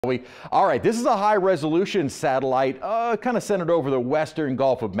All right, this is a high-resolution satellite kind of centered over the western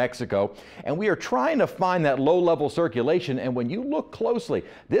Gulf of Mexico, and we are trying to find that low-level circulation. And when you look closely,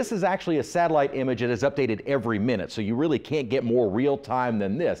 this is actually a satellite image that is updated every minute, so you really can't get more real-time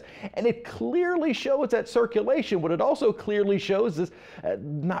than this. And it clearly shows that circulation, but it also clearly shows this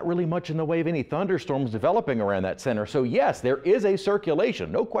not really much in the way of any thunderstorms developing around that center. So yes, there is a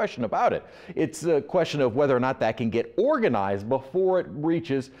circulation, no question about it. It's a question of whether or not that can get organized before it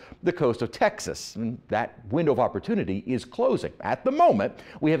reaches the coast of Texas. And that window of opportunity is closing. At the moment,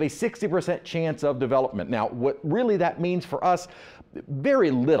 we have a 60% chance of development. Now, what really that means for us,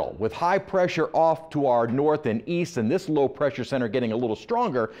 very little. With high pressure off to our north and east and this low pressure center getting a little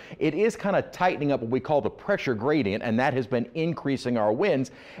stronger, it is kind of tightening up what we call the pressure gradient, and that has been increasing our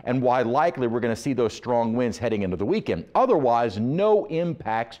winds, and why likely we're going to see those strong winds heading into the weekend. Otherwise, no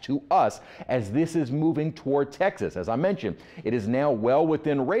impacts to us as this is moving toward Texas. As I mentioned, it is now well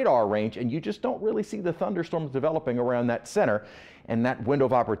within radar range, and you just don't really see the thunderstorms developing around that center. And that window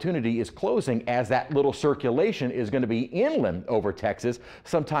of opportunity is closing as that little circulation is going to be inland over Texas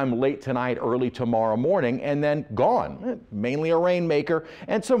sometime late tonight, early tomorrow morning, and then gone. Mainly a rainmaker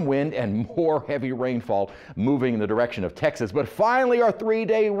and some wind and more heavy rainfall moving in the direction of Texas. But finally, our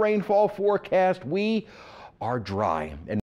 3-day rainfall forecast, we are dry. And